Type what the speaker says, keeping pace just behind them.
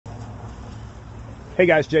Hey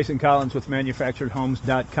guys, Jason Collins with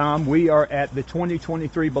ManufacturedHomes.com. We are at the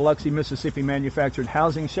 2023 Biloxi, Mississippi Manufactured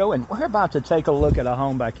Housing Show, and we're about to take a look at a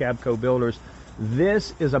home by Kabco Builders.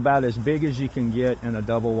 This is about as big as you can get in a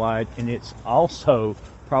double wide, and it's also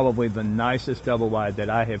probably the nicest double wide that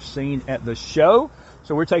I have seen at the show.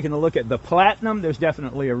 So we're taking a look at the Platinum. There's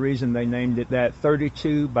definitely a reason they named it that.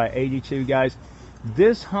 32 by 82, guys.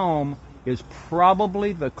 This home is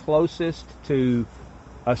probably the closest to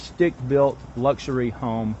a stick-built luxury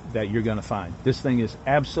home that you're going to find. This thing is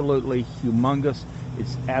absolutely humongous.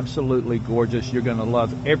 It's absolutely gorgeous. You're going to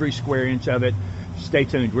love every square inch of it. Stay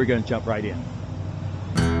tuned. We're going to jump right in.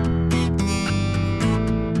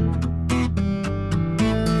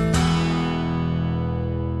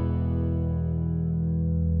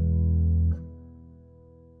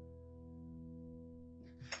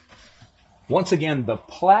 Once again, the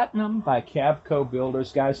Platinum by Kabco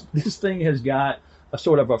Builders. Guys, this thing has got a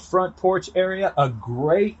sort of a front porch area, a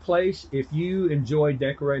great place if you enjoy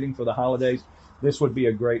decorating for the holidays. This would be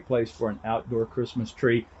a great place for an outdoor Christmas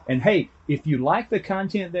tree. And hey, if you like the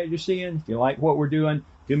content that you're seeing, if you like what we're doing,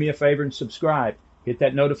 do me a favor and subscribe. Hit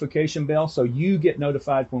that notification bell so you get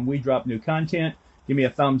notified when we drop new content. Give me a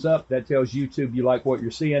thumbs up. That tells YouTube you like what you're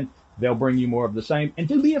seeing. They'll bring you more of the same. And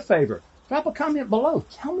do me a favor. Drop a comment below.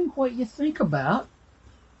 Tell me what you think about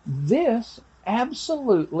this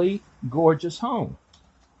absolutely gorgeous home.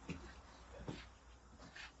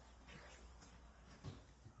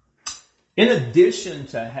 In addition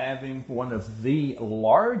to having one of the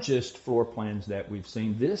largest floor plans that we've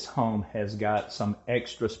seen, this home has got some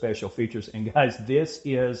extra special features. And guys, this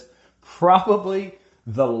is probably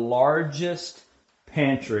the largest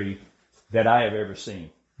pantry that I have ever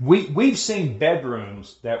seen. We've seen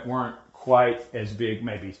bedrooms that weren't quite as big,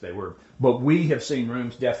 maybe they were, but we have seen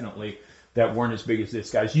rooms definitely that weren't as big as this,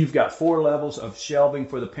 guys. You've got 4 levels of shelving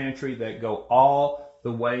for the pantry that go all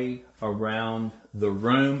the way around the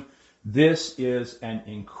room. This is an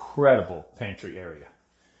incredible pantry area.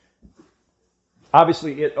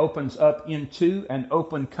 Obviously, it opens up into an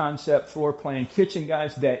open concept floor plan kitchen,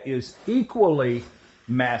 guys, that is equally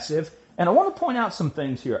massive. And I want to point out some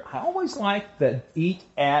things here. I always like the eat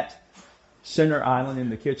at center island in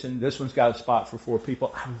the kitchen. This one's got a spot for 4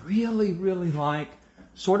 people. I really, really like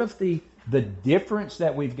sort of the difference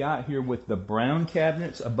that we've got here with the brown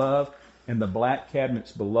cabinets above and the black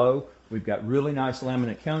cabinets below. We've got really nice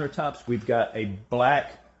laminate countertops. We've got a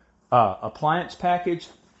black appliance package.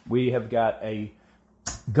 We have got a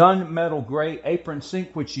gunmetal gray apron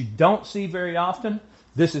sink, which you don't see very often.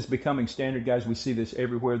 This is becoming standard, guys. We see this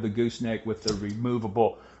everywhere. The gooseneck with the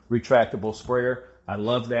removable, retractable sprayer. I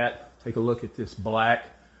love that. Take a look at this black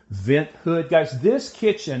vent hood. Guys, this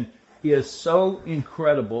kitchen is so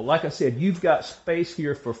incredible. Like I said, you've got space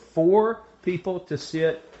here for 4 people to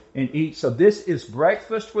sit and eat. So this is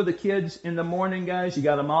breakfast for the kids in the morning, guys. You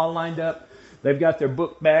got them all lined up. They've got their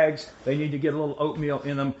book bags. They need to get a little oatmeal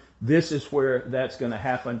in them. This is where that's going to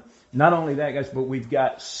happen. Not only that, guys, but we've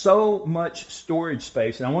got so much storage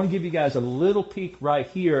space. And I want to give you guys a little peek right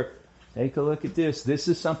here. Take a look at this. This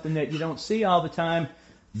is something that you don't see all the time.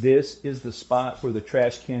 This is the spot where the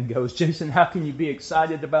trash can goes. Jason, how can you be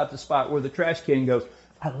excited about the spot where the trash can goes?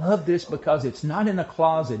 I love this because it's not in a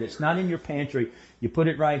closet. It's not in your pantry. You put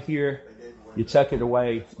it right here. You tuck it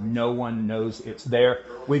away. No one knows it's there.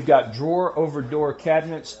 We've got drawer over door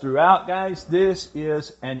cabinets throughout, guys. This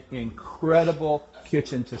is an incredible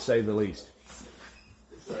kitchen, to say the least.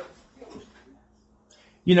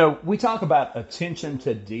 You know, we talk about attention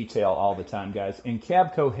to detail all the time, guys, and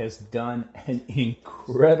Kabco has done an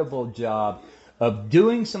incredible job of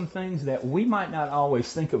doing some things that we might not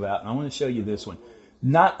always think about. And I want to show you this one.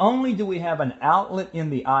 Not only do we have an outlet in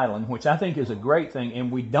the island, which I think is a great thing,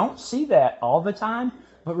 and we don't see that all the time,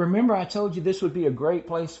 but remember I told you this would be a great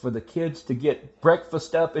place for the kids to get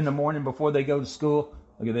breakfast up in the morning before they go to school.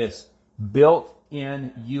 Look at this.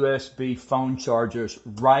 Built-in USB phone chargers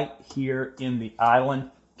right here in the island.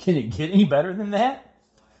 Can it get any better than that?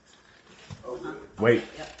 Wait.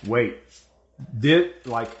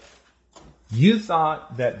 You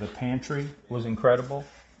thought that the pantry was incredible?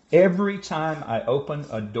 Every time I open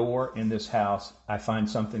a door in this house, I find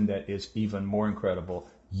something that is even more incredible.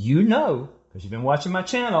 You know, because you've been watching my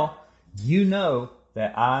channel, you know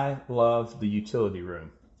that I love the utility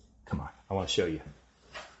room. Come on, I want to show you.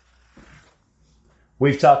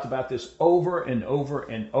 We've talked about this over and over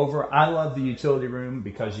and over. I love the utility room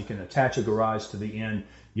because you can attach a garage to the end.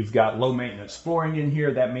 You've got low maintenance flooring in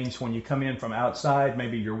here. That means when you come in from outside,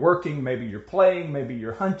 maybe you're working, maybe you're playing, maybe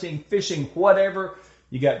you're hunting, fishing, whatever.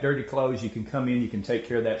 You got dirty clothes, you can come in, you can take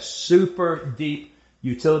care of that. Super deep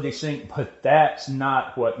utility sink, but that's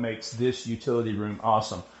not what makes this utility room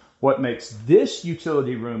awesome. What makes this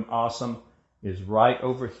utility room awesome is right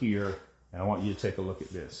over here, and I want you to take a look at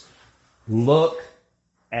this. Look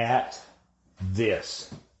at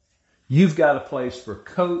this. You've got a place for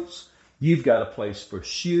coats, you've got a place for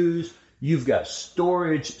shoes, you've got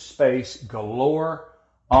storage space galore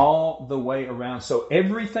all the way around. So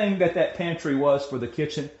everything that pantry was for the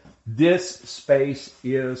kitchen, this space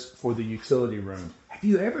is for the utility room. Have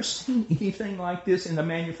you ever seen anything like this in the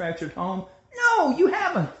manufactured home? No, you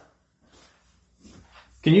haven't.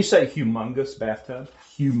 Can you say humongous bathtub?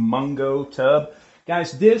 Humongo tub?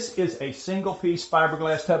 Guys, this is a single piece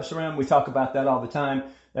fiberglass tub surround. We talk about that all the time.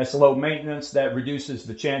 That's low maintenance. That reduces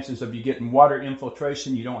the chances of you getting water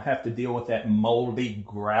infiltration. You don't have to deal with that moldy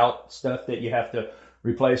grout stuff that you have to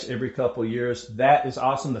replace every couple of years. That is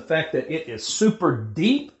awesome. The fact that it is super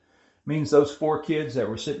deep means those 4 kids that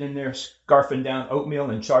were sitting in there scarfing down oatmeal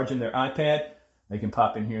and charging their iPad, they can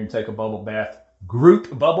pop in here and take a bubble bath.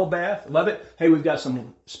 Group bubble bath. Love it. Hey, we've got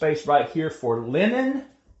some space right here for linen.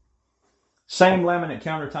 Same laminate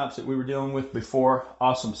countertops that we were dealing with before.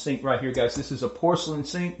 Awesome sink right here, guys. This is a porcelain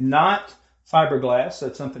sink, not fiberglass.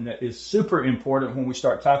 That's something that is super important when we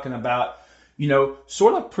start talking about,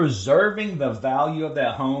 sort of preserving the value of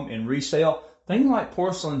that home in resale. Things like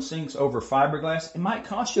porcelain sinks over fiberglass, it might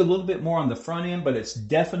cost you a little bit more on the front end, but it's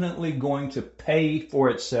definitely going to pay for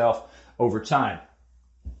itself over time.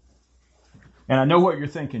 And I know what you're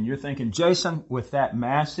thinking. You're thinking, Jason, with that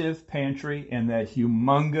massive pantry and that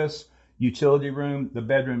humongous utility room, the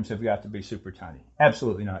bedrooms have got to be super tiny.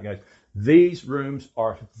 Absolutely not, guys. These rooms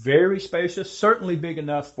are very spacious, certainly big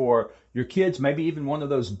enough for your kids, maybe even one of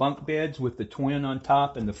those bunk beds with the twin on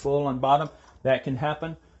top and the full on bottom. That can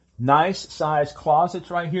happen. Nice size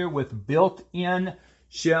closets right here with built-in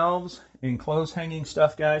shelves and clothes hanging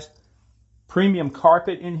stuff, guys. Premium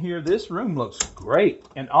carpet in here. This room looks great.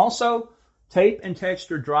 And also tape and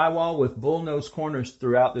texture drywall with bullnose corners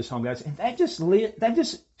throughout this home, guys. And that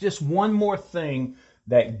just one more thing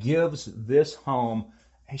that gives this home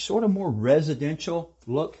a sort of more residential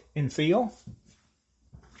look and feel.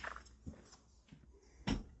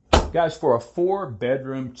 Guys, for a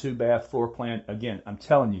 4-bedroom, 2-bath floor plan, again, I'm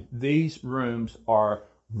telling you, these rooms are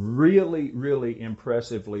really, really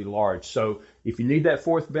impressively large. So if you need that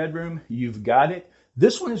 4th bedroom, you've got it.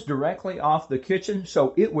 This one is directly off the kitchen,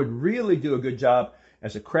 so it would really do a good job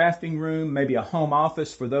as a crafting room, maybe a home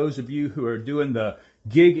office for those of you who are doing the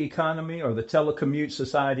gig economy or the telecommute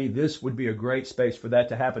society. This would be a great space for that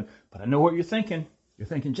to happen. But I know what you're thinking. You're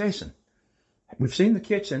thinking, Jason, we've seen the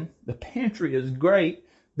kitchen. The pantry is great.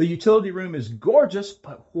 The utility room is gorgeous,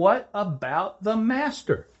 but what about the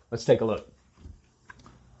master? Let's take a look.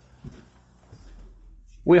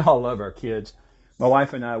 We all love our kids. My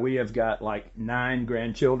wife and I, we have got like 9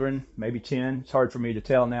 grandchildren, maybe 10. It's hard for me to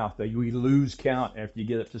tell now. We lose count after you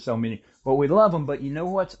get up to so many. But we love them. But you know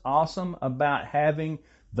what's awesome about having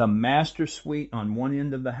the master suite on one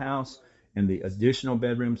end of the house and the additional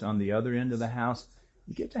bedrooms on the other end of the house?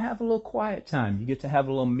 You get to have a little quiet time. You get to have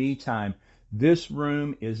a little me time. This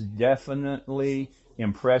room is definitely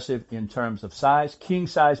impressive in terms of size. King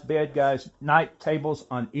size bed, guys. Night tables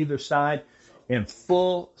on either side. And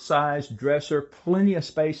full-size dresser, plenty of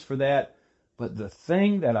space for that. But the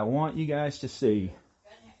thing that I want you guys to see,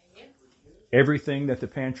 everything that the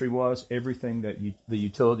pantry was, everything that the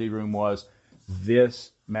utility room was,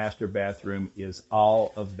 this master bathroom is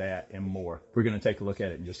all of that and more. We're going to take a look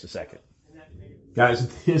at it in just a second. Guys,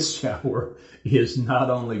 this shower is not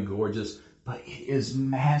only gorgeous, but it is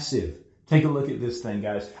massive. Take a look at this thing,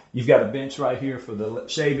 guys. You've got a bench right here for the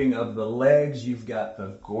shaving of the legs. You've got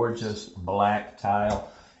the gorgeous black tile.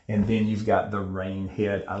 And then you've got the rain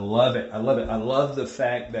head. I love it. I love it. I love the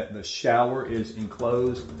fact that the shower is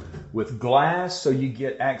enclosed with glass, so you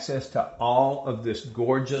get access to all of this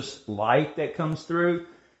gorgeous light that comes through.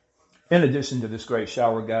 In addition to this great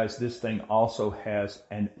shower, guys, this thing also has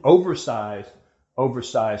an oversized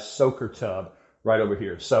soaker tub right over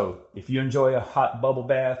here. So if you enjoy a hot bubble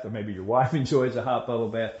bath, or maybe your wife enjoys a hot bubble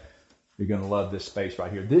bath, you're going to love this space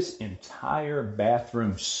right here. This entire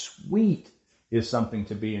bathroom suite is something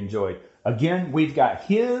to be enjoyed. Again, we've got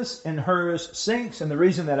his and hers sinks, and the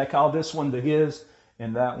reason that I call this one the his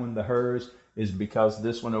and that one the hers is because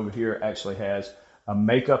this one over here actually has a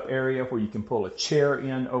makeup area where you can pull a chair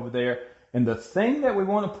in over there. And the thing that we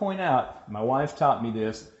want to point out, my wife taught me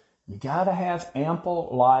this, you got to have ample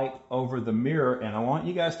light over the mirror, and I want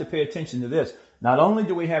you guys to pay attention to this. Not only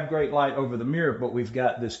do we have great light over the mirror, but we've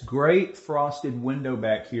got this great frosted window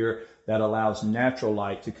back here that allows natural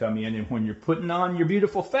light to come in. And when you're putting on your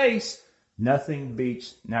beautiful face, nothing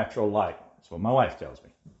beats natural light. It's That's what my wife tells me.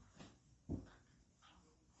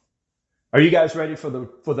 Are you guys ready for the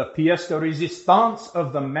pièce de résistance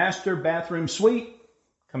of the master bathroom suite?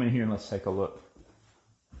 Come in here and let's take a look.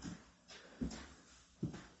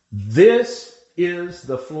 This is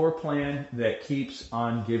the floor plan that keeps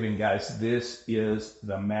on giving, guys. This is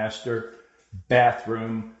the master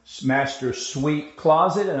bathroom, master suite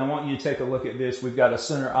closet. And I want you to take a look at this. We've got a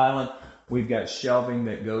center island. We've got shelving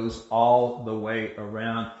that goes all the way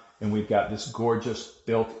around. And we've got this gorgeous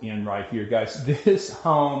built-in right here, guys. This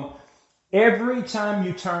home, every time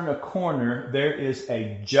you turn a corner, there is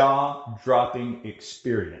a jaw-dropping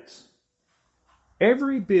experience.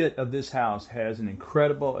 Every bit of this house has an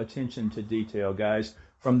incredible attention to detail, guys.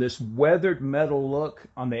 From this weathered metal look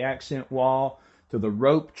on the accent wall, to the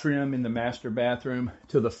rope trim in the master bathroom,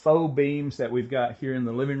 to the faux beams that we've got here in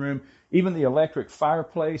the living room, even the electric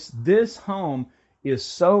fireplace. This home is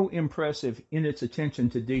so impressive in its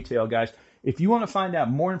attention to detail, guys. If you want to find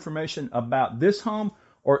out more information about this home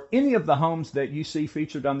or any of the homes that you see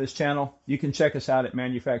featured on this channel, you can check us out at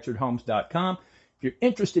manufacturedhomes.com. If you're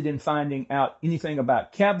interested in finding out anything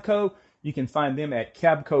about Kabco, you can find them at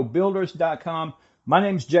kabcobuilders.com. My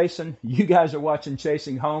name's Jason. You guys are watching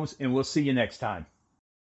Chasing Homes, and we'll see you next time.